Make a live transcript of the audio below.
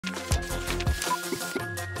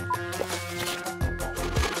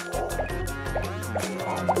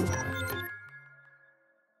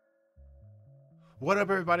What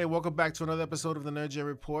up, everybody? Welcome back to another episode of the NerdGen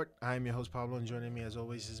Report. I am your host, Pablo, and joining me, as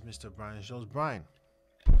always, is Mr. Brian Shows. Brian,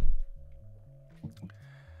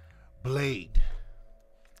 Blade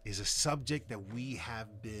is a subject that we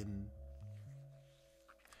have been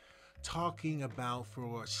talking about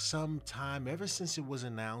for some time, ever since it was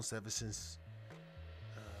announced, ever since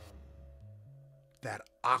that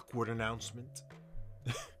awkward announcement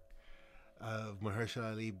of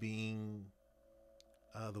Mahershala Ali being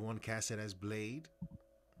the one casted as Blade.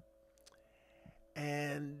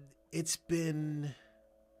 And it's been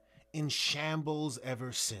in shambles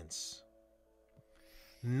ever since.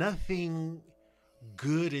 Nothing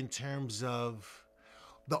good in terms of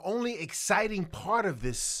the only exciting part of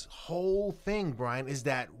this whole thing, Brian, is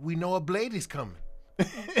that we know a Blade is coming.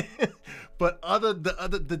 But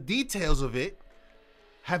the details of it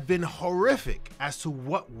have been horrific as to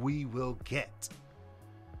what we will get.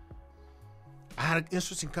 I had an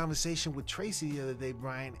interesting conversation with Tracy the other day,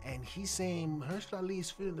 Brian, and he's saying Mahershala Ali is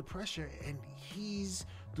feeling the pressure and he's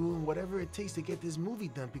doing whatever it takes to get this movie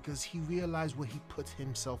done because he realized what he put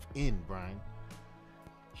himself in, Brian.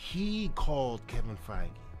 He called Kevin Feige.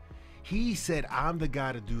 He said, I'm the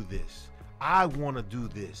guy to do this. I want to do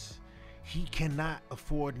this. He cannot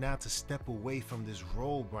afford now to step away from this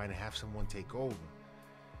role, Brian, and have someone take over.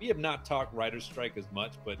 We have not talked writer's strike as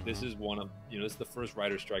much, but this is one of, this is the first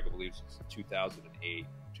writer's strike, I believe, since 2008,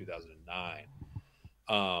 2009.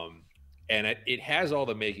 And it has all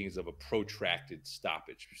the makings of a protracted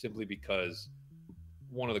stoppage, simply because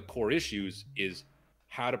one of the core issues is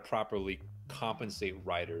how to properly compensate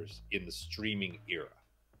writers in the streaming era.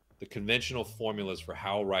 The conventional formulas for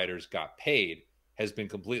how writers got paid has been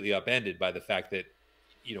completely upended by the fact that,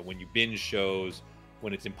 when you binge shows,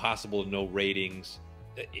 when it's impossible to know ratings,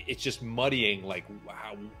 it's just muddying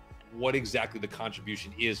what exactly the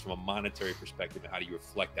contribution is from a monetary perspective and how do you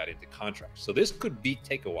reflect that into contracts. So this could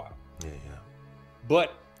take a while. Yeah.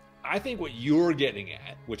 But I think what you're getting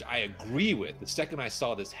at, which I agree with the second I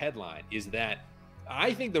saw this headline, is that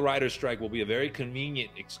I think the writer's strike will be a very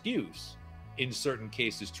convenient excuse in certain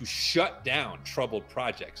cases to shut down troubled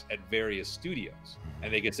projects at various studios.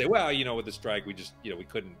 And they could say, well, with the strike, we just, we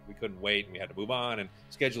couldn't wait and we had to move on and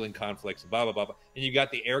scheduling conflicts and blah, blah, blah, blah. And you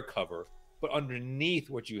got the air cover, but underneath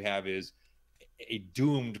what you have is a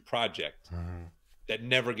doomed project that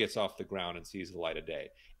never gets off the ground and sees the light of day.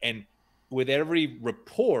 And with every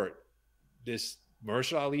report, this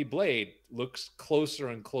Mahershala Ali Blade looks closer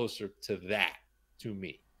and closer to that, to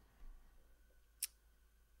me.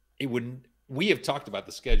 We have talked about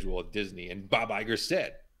the schedule at Disney, and Bob Iger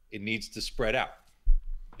said it needs to spread out.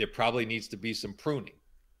 There probably needs to be some pruning.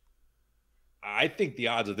 I think the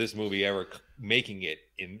odds of this movie ever making it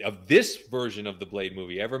of this version of the Blade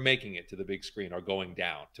movie ever making it to the big screen are going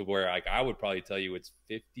down to where I would probably tell you it's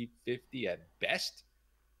 50-50 at best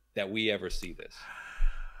that we ever see this.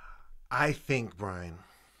 I think, Brian,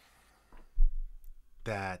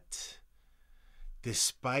 that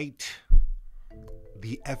despite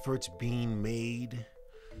the efforts being made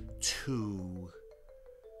to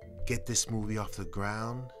get this movie off the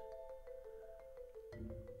ground,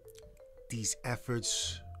 these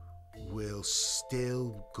efforts will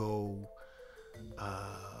still go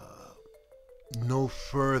no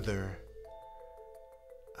further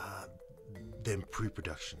than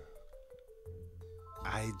pre-production.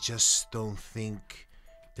 I just don't think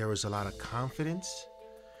there was a lot of confidence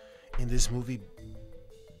in this movie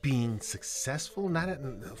being successful.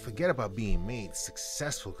 Forget about being made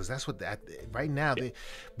successful, because that's what right now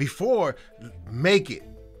before make it,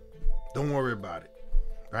 don't worry about it,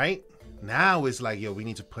 right? Now it's like, we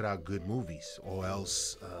need to put out good movies or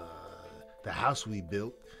else the house we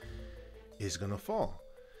built is gonna fall.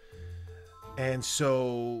 And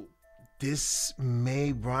so this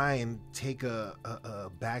may, Brian, take a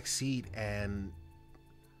back seat. And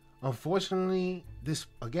unfortunately,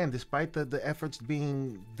 despite the efforts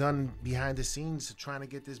being done behind the scenes trying to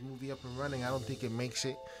get this movie up and running, I don't think it makes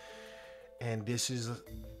it. And this is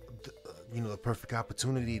a perfect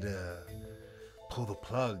opportunity to pull the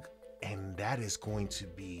plug, and that is going to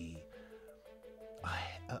be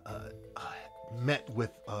met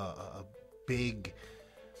with a big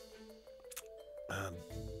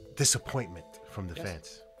disappointment from the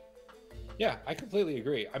fans. Yeah, I completely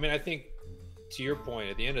agree. I mean, I think, to your point,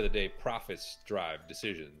 at the end of the day, profits drive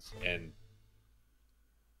decisions. And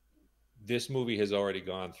this movie has already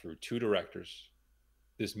gone through 2 directors.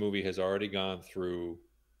 This movie has already gone through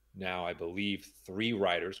now, I believe, 3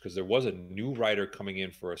 writers, because there was a new writer coming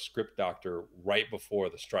in for a script doctor right before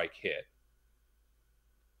the strike hit.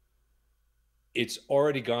 It's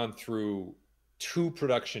already gone through 2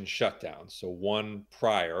 production shutdowns. So one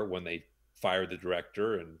prior, when they fired the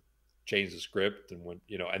director and changed the script, and when,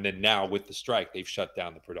 you know, and then now with the strike, they've shut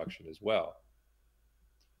down the production as well.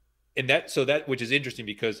 And that which is interesting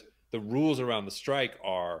because the rules around the strike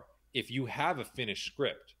are if you have a finished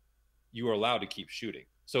script, you are allowed to keep shooting.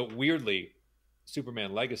 So weirdly,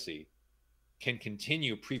 Superman Legacy can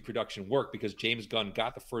continue pre-production work because James Gunn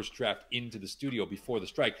got the first draft into the studio before the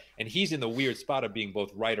strike, and he's in the weird spot of being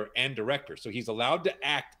both writer and director. So he's allowed to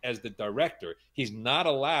act as the director. He's not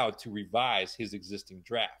allowed to revise his existing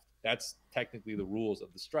draft. That's technically the rules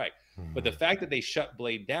of the strike. Mm-hmm. But the fact that they shut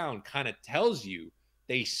Blade down kind of tells you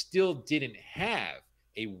they still didn't have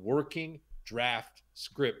a working draft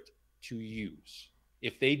script to use.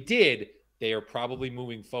 If they did, they are probably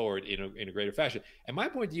moving forward in a greater fashion. And my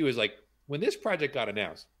point to you is, like, when this project got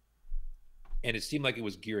announced and it seemed like it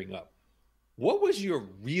was gearing up, what was your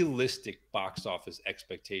realistic box office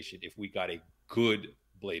expectation if we got a good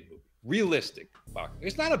Blade movie? Realistic box.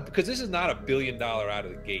 It's not because this is not $1 billion out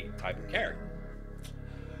of the gate type of character.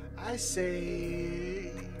 I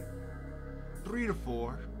say 3 to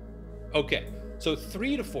 4. Okay, so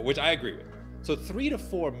 3 to 4, which I agree with. So 3 to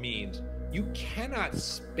 4 means you cannot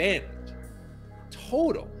spend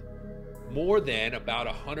total more than about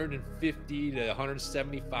 $150 to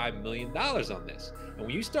 $175 million on this. And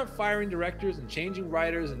when you start firing directors and changing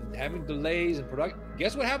writers and having delays in production,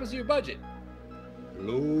 guess what happens to your budget?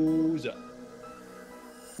 Blows up.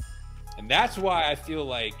 And that's why I feel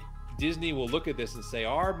like Disney will look at this and say,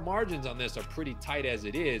 our margins on this are pretty tight as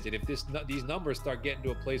it is. And if these numbers start getting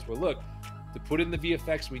to a place where, look, to put in the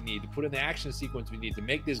VFX we need, to put in the action sequence we need to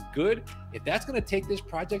make this good, if that's going to take this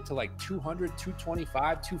project to like 200,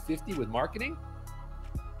 225, 250 with marketing,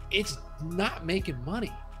 it's not making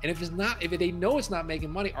money. And if they know it's not making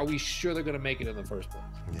money, are we sure they're going to make it in the first place?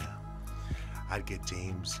 Yeah. I'd get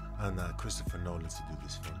James and Christopher Nolan to do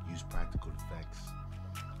this film. Use practical effects.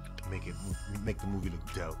 Make the movie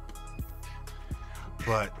look dope.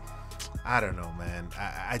 But I don't know, man.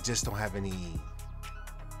 I just don't have any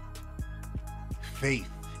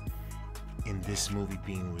faith in this movie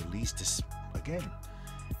being released. Despite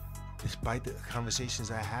the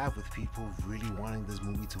conversations I have with people really wanting this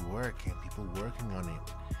movie to work and people working on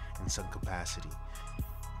it in some capacity.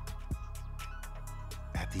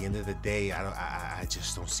 At the end of the day, I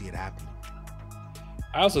just don't see it happening.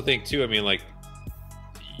 I also think too, I mean, like,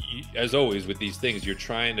 as always with these things, you're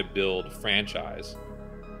trying to build franchise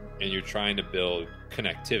and you're trying to build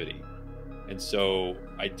connectivity. And so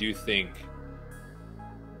I do think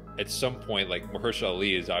at some point, like, Mahershala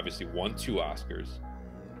Ali has obviously won 2 Oscars.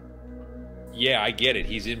 Yeah, I get it.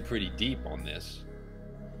 He's in pretty deep on this,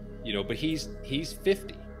 you know, but he's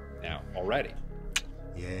 50 now already.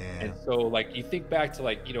 Yeah. And so, like, you think back to,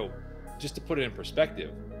 like, you know, just to put it in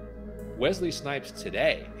perspective, Wesley Snipes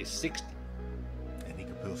today is 60. And he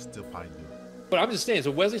could still probably do it. But I'm just saying,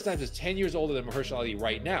 so Wesley Snipes is 10 years older than Mahershala Ali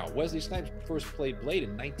right now. Wesley Snipes first played Blade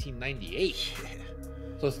in 1998. Yeah.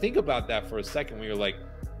 So think about that for a second when you're like,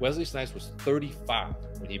 Wesley Snipes was 35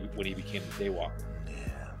 when he became the Daywalker.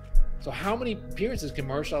 Yeah. So how many appearances can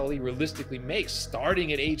Mahershala Ali realistically make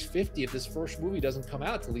starting at age 50 if this first movie doesn't come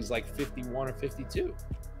out till he's like 51 or 52?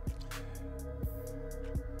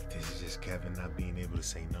 This is just Kevin not being able to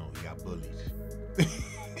say no. He got bullied.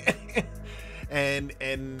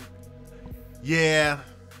 and yeah.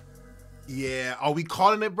 Are we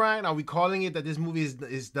calling it, Brian? Are we calling it that this movie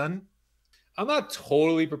is done? I'm not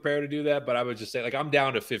totally prepared to do that, but I would just say, like, I'm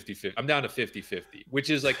down to 50-50. I'm down to 50-50, which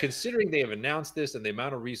is, like, considering they have announced this and the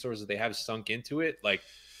amount of resources they have sunk into it, like,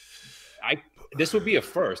 this would be a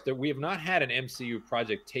first. That we have not had an MCU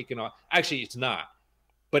project taken on. Actually, it's not,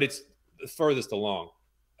 but it's furthest along.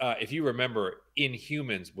 If you remember,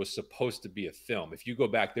 Inhumans was supposed to be a film. If you go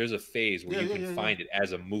back, there's a phase where you can find it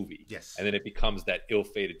as a movie. Yes. And then it becomes that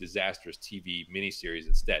ill-fated, disastrous TV miniseries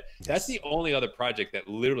instead. Yes. That's the only other project that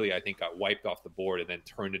literally, I think, got wiped off the board and then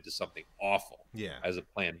turned into something awful as a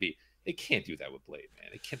plan B. They can't do that with Blade, man.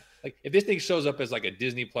 It can't. Like, if this thing shows up as like a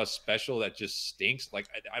Disney Plus special that just stinks, like,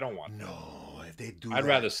 I don't want that. No, if they do I'd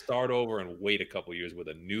rather start over and wait a couple years with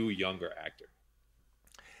a new, younger actor.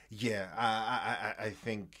 Yeah, I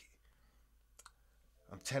think,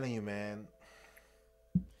 I'm telling you, man,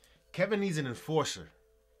 Kevin needs an enforcer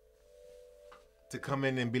to come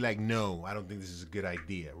in and be like, no, I don't think this is a good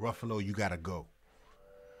idea. Ruffalo, you gotta go.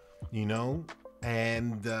 You know?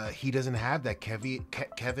 And he doesn't have that.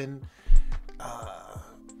 Kevin,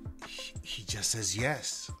 he just says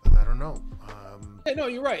yes. I don't know. Yeah, no,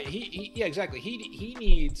 you're right. Yeah, exactly. He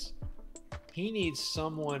needs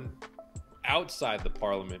someone outside the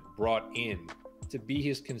parliament brought in to be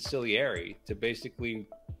his conciliary, to basically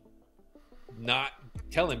not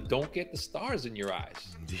tell him, don't get the stars in your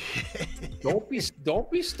eyes. don't be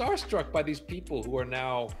starstruck by these people who are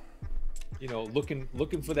now, you know,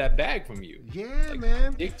 looking for that bag from you. Yeah, like,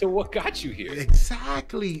 man. Stick to what got you here.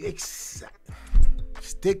 Exactly.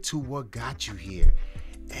 Stick to what got you here.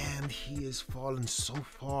 And he has fallen so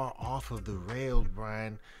far off of the rails,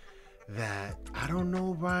 Brian, that I don't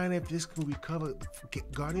know, Brian, if this can recover.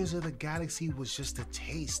 Guardians of the Galaxy was just a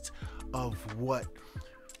taste of what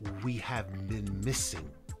we have been missing.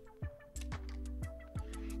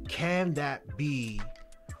 Can that be,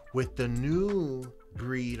 with the new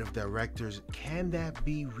breed of directors, can that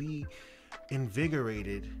be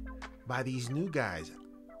reinvigorated by these new guys?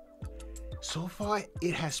 So far,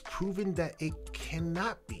 it has proven that it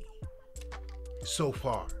cannot be. So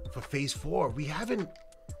far, for Phase 4, we haven't.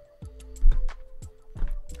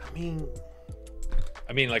 I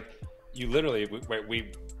mean, like, you literally,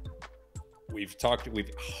 we've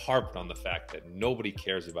harped on the fact that nobody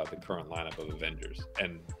cares about the current lineup of Avengers,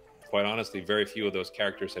 and quite honestly, very few of those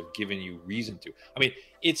characters have given you reason to. I mean,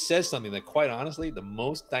 it says something that, quite honestly, the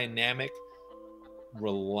most dynamic,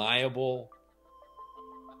 reliable,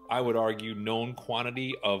 I would argue, known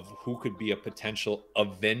quantity of who could be a potential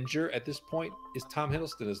Avenger at this point is Tom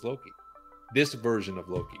Hiddleston as Loki. This version of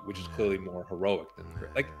Loki, which is clearly more heroic than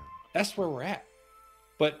like, that's where we're at.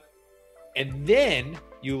 But, and then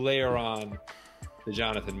you layer on the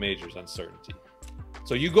Jonathan Majors uncertainty.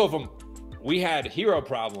 So you go from, we had hero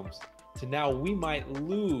problems, to now we might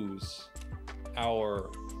lose our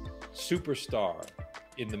superstar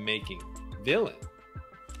in the making villain.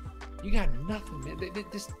 You got nothing, man.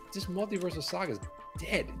 This multiversal saga is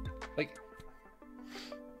dead. Like,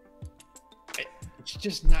 it's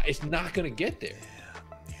just not. It's not gonna get there.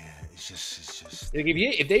 Yeah. It's just. Like,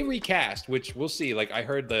 if they recast, which we'll see. Like, I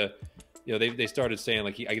heard they started saying,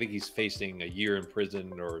 like, I think he's facing a year in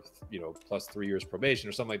prison, or plus 3 years probation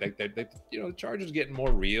or something like that. The charges are getting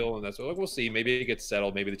more real, and that's what, like, we'll see. Maybe it gets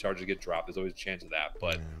settled. Maybe the charges get dropped. There's always a chance of that.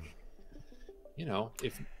 But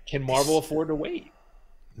if can Marvel afford to wait?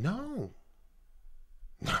 No.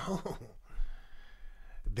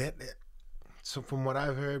 So from what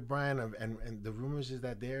I've heard, Brian, and the rumors is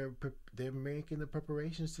that they're making the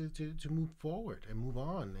preparations to move forward and move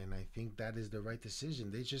on, and I think that is the right decision.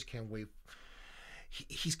 They just can't wait.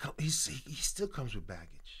 He still comes with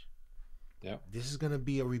baggage. Yeah, this is gonna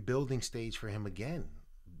be a rebuilding stage for him again.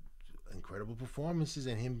 Incredible performances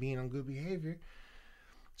and him being on good behavior,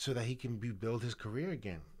 so that he can rebuild his career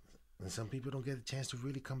again. And some people don't get a chance to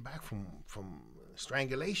really come back from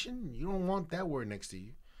strangulation. You don't want that word next to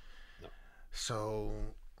you. No. So,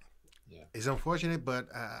 yeah, it's unfortunate, but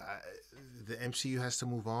the MCU has to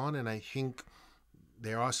move on, and I think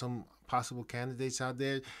there are some possible candidates out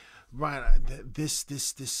there. Right, this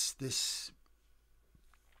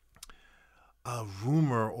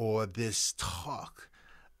rumor or this talk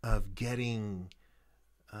of getting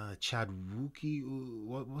Chadwick,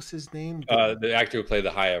 what's his name? The actor who played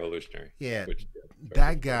the High Evolutionary. Yeah,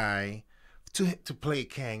 that guy to play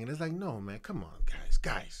Kang, and it's like, no, man, come on,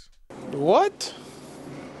 guys. What?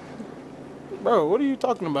 Bro, what are you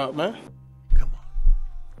talking about, man? Come on,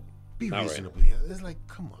 be reasonable. Right. It's like,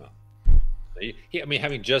 come on. I mean,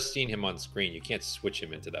 having just seen him on screen, you can't switch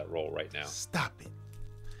him into that role right now. Stop it.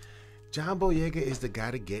 John Boyega is the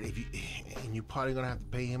guy to get, and you're probably gonna have to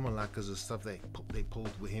pay him a lot because of stuff they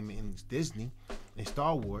pulled with him in Disney, in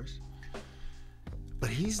Star Wars. But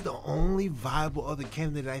he's the only viable other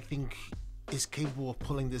candidate I think is capable of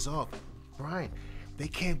pulling this off. Brian, they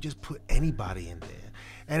can't just put anybody in there.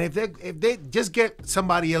 And if they just get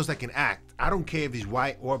somebody else that can act, I don't care if he's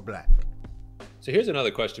white or black. So here's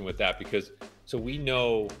another question with that, because we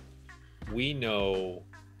know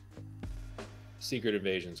Secret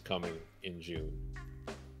Invasion's coming in June.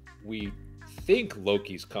 We think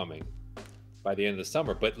Loki's coming by the end of the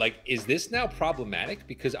summer, but like, is this now problematic?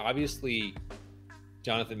 Because obviously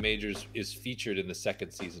Jonathan Majors is featured in the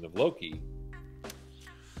second season of Loki,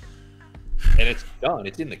 and it's done.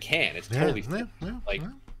 It's in the can. It's totally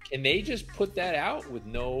Can they just put that out with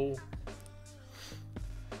no?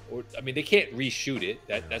 Or, I mean, they can't reshoot it.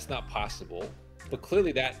 That's not possible. But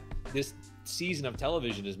clearly, this season of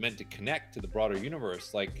television is meant to connect to the broader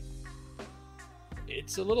universe. Like,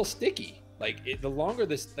 it's a little sticky. Like, the longer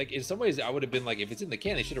this, like, in some ways, I would have been like, if it's in the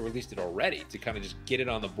can, they should have released it already to kind of just get it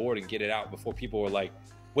on the board and get it out before people were like,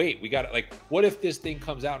 wait, we got it. Like, what if this thing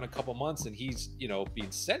comes out in a couple months and he's,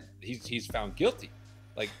 being sent, he's found guilty?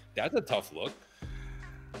 Like, that's a tough look.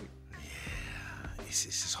 It's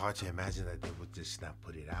just hard to imagine that they would just not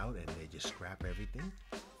put it out and they just scrap everything.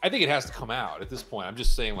 I think it has to come out at this point. I'm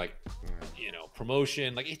just saying, like,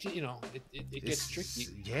 promotion, like, it gets tricky.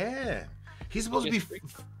 Yeah. He's supposed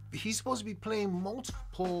to be playing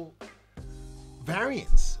multiple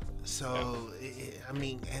variants. So I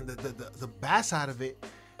mean, and the bad side of it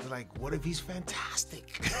is like, what if he's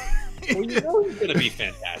fantastic? Well, you know he's gonna be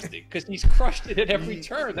fantastic because he's crushed it at every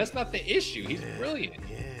turn. That's not the issue. He's brilliant.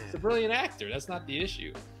 He's a brilliant actor. That's not the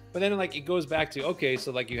issue. But then like it goes back to, okay,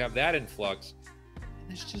 so like you have that influx, and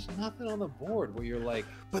there's just nothing on the board where you're like,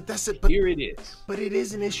 but that's it. Here it is. But it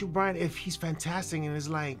is an issue, Brian, if he's fantastic and it's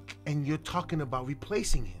like, and you're talking about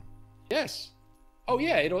replacing him. Yes. Oh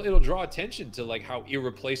yeah, it'll draw attention to like how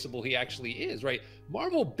irreplaceable he actually is, right?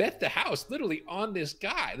 Marvel bet the house literally on this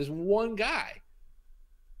guy, this one guy,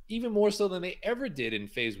 even more so than they ever did in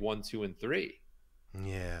phase 1, 2, and 3.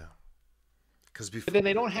 Yeah. But then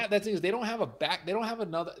they don't have that thing is they don't have a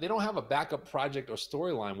backup project or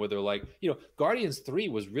storyline where they're like, Guardians 3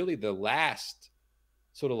 was really the last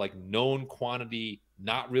sort of like known quantity,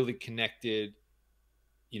 not really connected,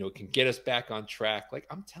 can get us back on track. Like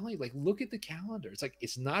I'm telling you, like look at the calendar. It's like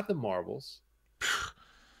it's not the Marvels.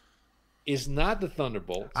 It's not the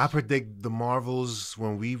Thunderbolts. I predict the Marvels,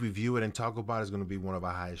 when we review it and talk about it, is going to be one of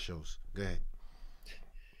our highest shows. Go ahead.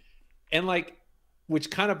 And like, which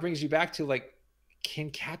kind of brings you back to like,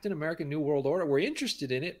 can Captain America New World Order, we're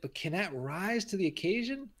interested in it, but can that rise to the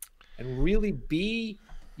occasion and really be,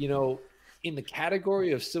 in the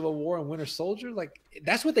category of Civil War and Winter Soldier? Like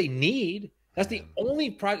that's what they need. That's the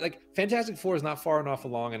only project. Like Fantastic Four is not far enough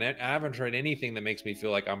along, and I haven't tried anything that makes me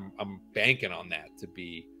feel like I'm banking on that to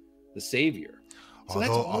be the savior. So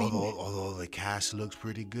although the cast looks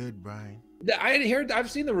pretty good, Brian.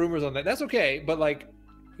 I've seen the rumors on that. That's okay, but like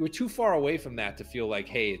we're too far away from that to feel like,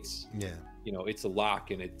 hey, it's it's a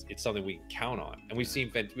lock and it's something we can count on. And we've seen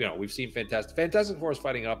Fantastic Four is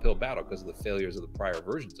fighting an uphill battle because of the failures of the prior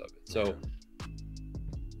versions of it. So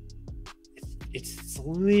it's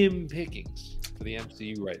slim pickings for the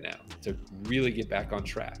MCU right now to really get back on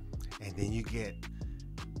track. And then you get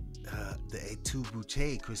the A2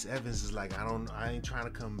 Boucher. Chris Evans is like, I ain't trying to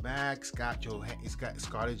come back.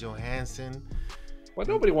 Scarlett Johansson. Well,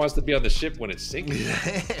 nobody wants to be on the ship when it's sinking.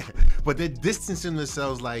 But they're distancing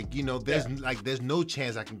themselves, like, there's no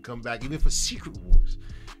chance I can come back, even for Secret Wars,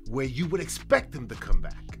 where you would expect them to come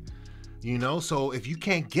back. So if you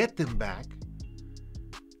can't get them back,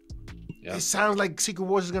 it sounds like Secret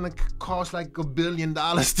Wars is gonna cost like $1 billion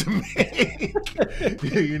to make.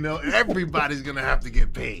 Everybody's gonna have to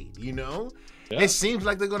get paid. It seems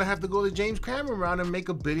like they're gonna have to go the James Cameron route and make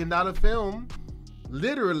 $1 billion film,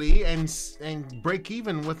 literally, and break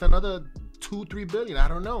even with another 2-3 billion. I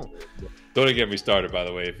don't know. Don't even get me started. By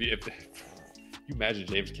the way, if you imagine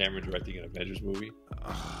James Cameron directing an Avengers movie,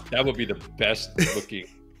 that would be the best looking.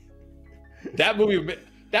 That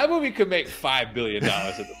movie could make $5 billion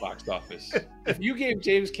at the box office. If you gave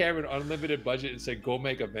James Cameron unlimited budget and said, go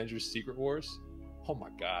make Avengers Secret Wars, oh my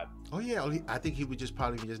God. Oh yeah, I think he would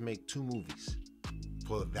probably just make 2 movies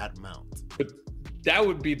for that amount. But that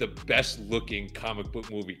would be the best looking comic book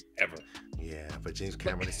movie ever. Yeah, but James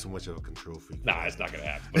Cameron is too much of a control freak. Nah, it's not gonna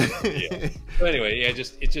happen. But anyway,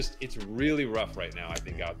 it's really rough right now, I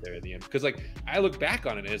think, out there at the end. Because like I look back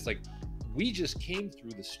on it and it's like we just came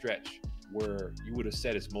through the stretch where you would have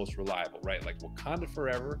said it's most reliable, right? Like Wakanda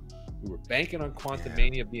Forever, we were banking on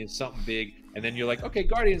Quantumania being something big, and then you're like, okay,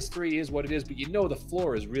 Guardians 3 is what it is, but the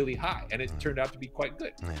floor is really high, and it turned out to be quite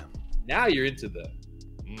good. Yeah. Now you're into the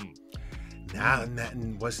Now,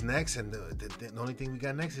 what's next? And the only thing we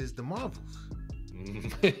got next is the Marvels,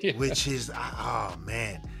 which is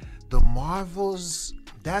the Marvels.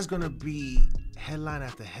 That's gonna be headline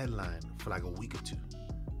after headline for like a week or 2.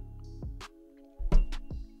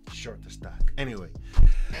 Short the stock. Anyway,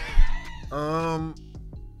 Brian,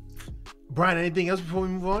 anything else before we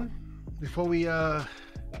move on?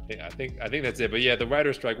 I think that's it. But yeah, the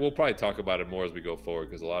writer's strike, we'll probably talk about it more as we go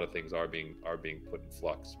forward because a lot of things are being put in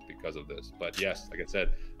flux because of this. But yes, like I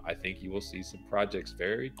said, I think you will see some projects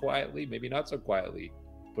very quietly, maybe not so quietly,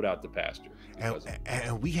 put out to pasture.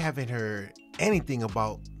 And we haven't heard anything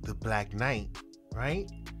about the Black Knight, right?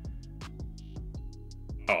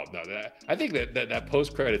 Oh no! I think that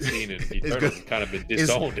post-credit scene in Eternals has kind of been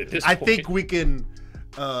disowned at this point. I think we can.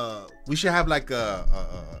 We should have like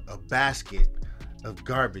a basket of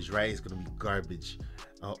garbage, right? It's gonna be garbage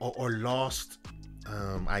or lost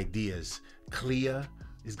ideas. Clea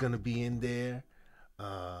is gonna be in there.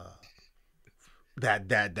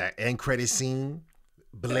 That end credit scene.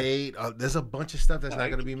 Blade. There's a bunch of stuff that's not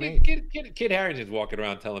going to be made. Kid Harington's walking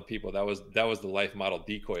around telling people that was the life model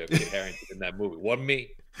decoy of Kid Harington in that movie. Wasn't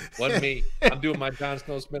me. I'm doing my Jon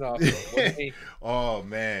Snow spinoff. Wasn't me. Oh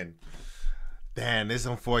man, damn, this is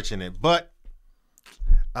unfortunate. But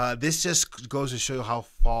this just goes to show you how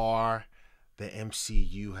far the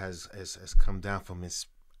MCU has come down from its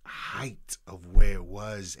height of where it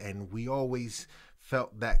was, and we always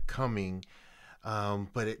felt that coming.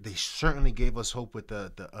 But they certainly gave us hope with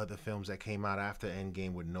the other films that came out after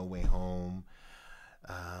Endgame with No Way Home.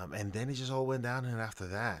 And then it just all went down, and after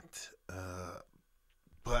that.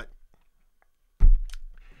 But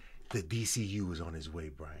the DCU was on its way,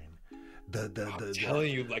 Brian. I'm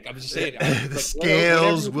telling you, like I'm just saying, the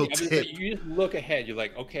scales will tip. You just look ahead. You're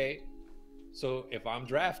like, okay, so if I'm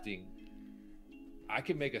drafting, I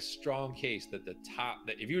can make a strong case that that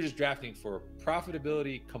if you're just drafting for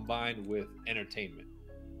profitability combined with entertainment,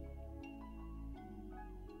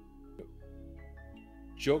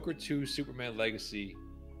 Joker 2, Superman Legacy,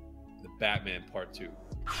 the Batman Part 2.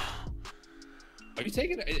 Are you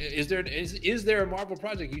taking? Is there a Marvel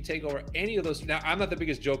project you take over any of those? Now, I'm not the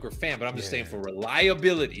biggest Joker fan, but I'm just saying for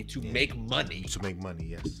reliability to make money. To make money,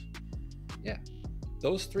 yes. Yeah,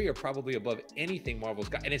 those three are probably above anything Marvel's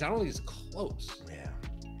got, and it's not only as close. Yeah.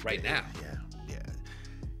 Right now. Yeah.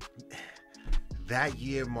 That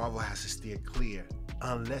year, Marvel has to steer clear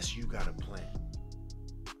unless you got a plan.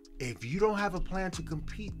 If you don't have a plan to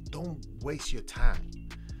compete, don't waste your time.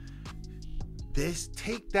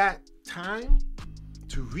 Take that time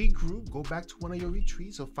to regroup, go back to one of your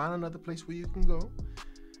retreats or find another place where you can go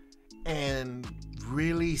and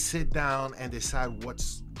really sit down and decide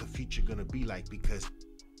what's the future going to be like, because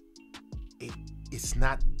it's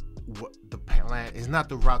not what the plan is, not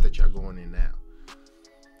the route that you're going in now.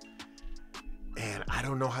 And I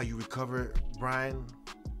don't know how you recover, Brian.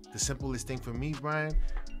 The simplest thing for me, Brian,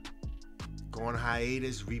 go on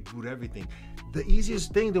hiatus, reboot everything. The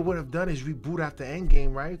easiest thing they would have done is reboot after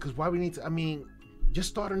Endgame, right? Because why we need to, just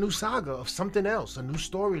start a new saga of something else, a new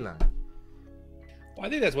storyline. Well, I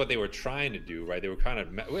think that's what they were trying to do, right? They were kind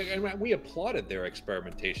of, we applauded their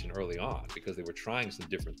experimentation early on because they were trying some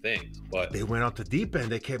different things, but they went out the deep end.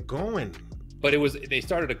 They kept going. But they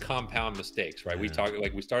started to compound mistakes, right? Yeah.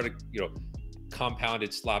 We started,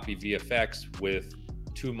 compounded sloppy VFX with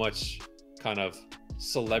too much kind of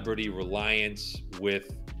celebrity reliance,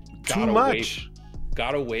 with got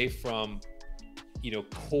away from,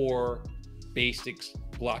 core basics,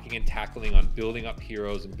 blocking and tackling on building up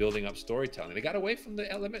heroes and building up storytelling. They got away from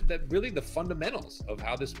the element that really the fundamentals of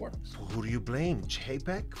how this works. So who do you blame?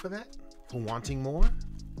 Chapek for that? For wanting more?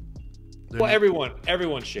 Well,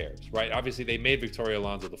 everyone shares, right? Obviously, they made Victoria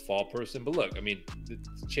Alonso the fall person, but look, the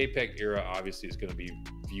Chapek era obviously is going to be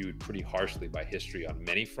viewed pretty harshly by history on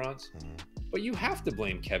many fronts. But you have to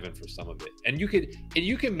blame Kevin for some of it, and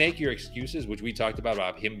you can make your excuses, which we talked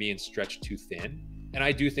about him being stretched too thin, and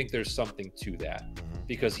I do think there's something to that,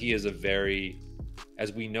 because he is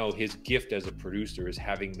as we know, his gift as a producer is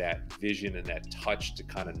having that vision and that touch to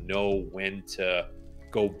kind of know when to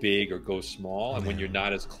go big or go small, and when you're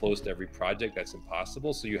not as close to every project, that's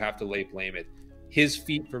impossible. So you have to lay blame at his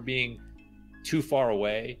feet for being too far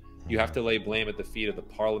away. You have to lay blame at the feet of the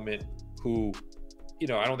Parliament, who,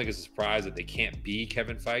 I don't think it's a surprise that they can't be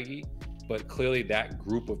Kevin Feige, but clearly that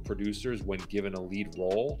group of producers, when given a lead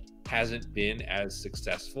role, hasn't been as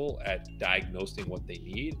successful at diagnosing what they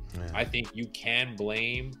need. I think you can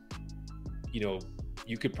blame,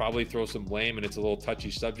 you could probably throw some blame, and it's a little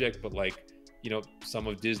touchy subject, but some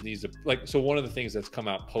of Disney's, so one of the things that's come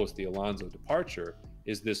out post the Alonso departure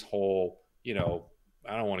is this whole,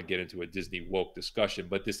 I don't want to get into a Disney woke discussion,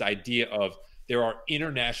 but this idea of there are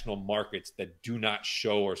international markets that do not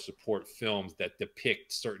show or support films that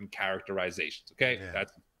depict certain characterizations. Okay. Yeah.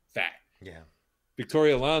 That's fact. Yeah.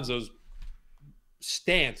 Victoria Alonso's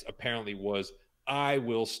stance apparently was, I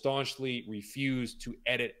will staunchly refuse to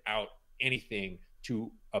edit out anything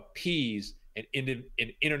to appease an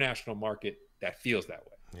international market that feels that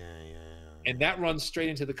way. And that runs straight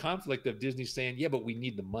into the conflict of Disney saying, yeah, but we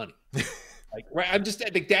need the money. Right. I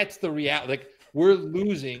think that's the reality. We're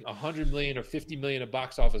losing 100 million or 50 million at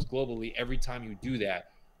box office globally every time you do that.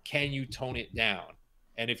 Can you tone it down?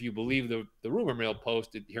 And if you believe the rumor mill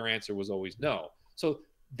post, her answer was always no. So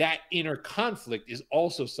that inner conflict is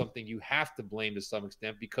also something you have to blame to some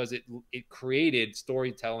extent, because it created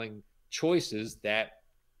storytelling choices that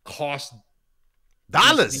cost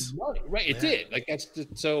dollars. Money, right? It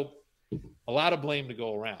did. So a lot of blame to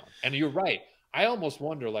go around. And you're right. I almost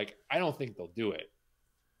wonder, I don't think they'll do it.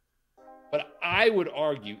 But I would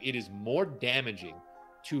argue it is more damaging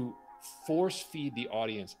to force feed the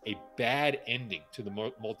audience a bad ending to the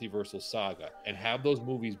multiversal saga and have those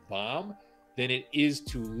movies bomb than it is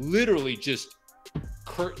to literally just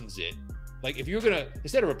curtains it. If you're going to,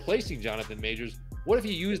 instead of replacing Jonathan Majors, what if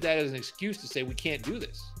you use that as an excuse to say, we can't do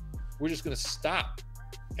this? We're just going to stop,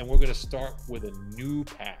 and we're going to start with a new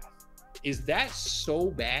path. Is that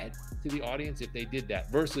so bad to the audience if they did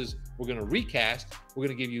that? Versus we're going to recast, we're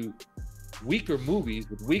going to give you weaker movies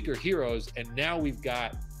with weaker heroes, and now we've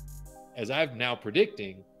got, as I'm now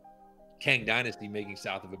predicting, Kang Dynasty making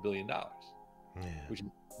south of $1 billion, which is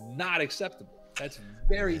not acceptable. That's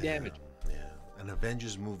very damaging. Yeah, an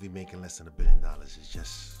Avengers movie making less than $1 billion is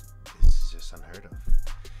just unheard of.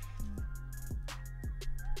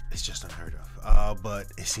 It's just unheard of. But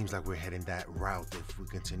it seems like we're heading that route if we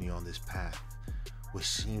continue on this path, which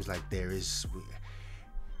seems like there is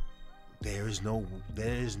no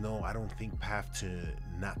I don't think path to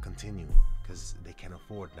not continue, because they can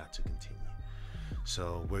afford not to continue.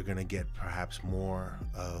 So we're gonna get perhaps more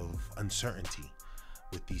of uncertainty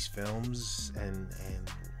with these films, and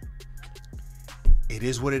it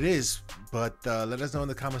is what it is. But let us know in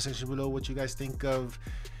the comment section below what you guys think of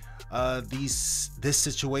this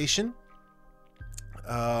situation.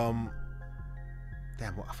 Damn,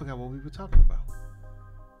 I forgot what we were talking about,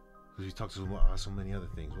 because we talked about so many other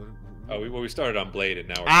things. We started on Blade, and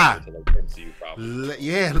now we're talking to like MCU problems.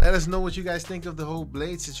 Yeah, let us know what you guys think of the whole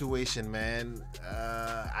Blade situation, man.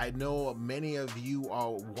 I know many of you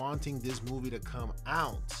are wanting this movie to come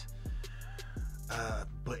out,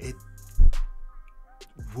 but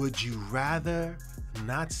would you rather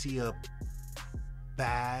not see a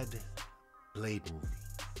bad Blade movie?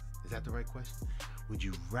 Is that the right question? Would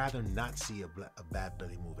you rather not see a bad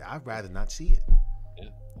Blade movie? I'd rather not see it. Yeah,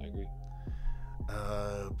 I agree.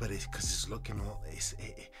 But it's because it's looking.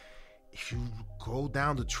 If you go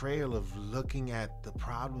down the trail of looking at the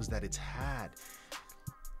problems that it's had,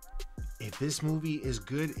 if this movie is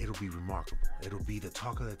good, it'll be remarkable. It'll be the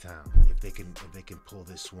talk of the town if they can pull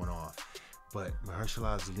this one off. But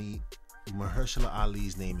Mahershala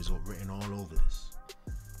Ali's name is written all over this.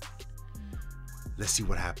 Let's see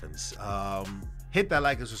what happens. Hit that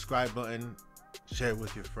like and subscribe button. Share it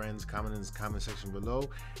with your friends. Comment in the comment section below.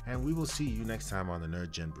 And we will see you next time on the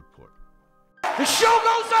NerdGen Report. The show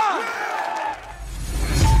goes on!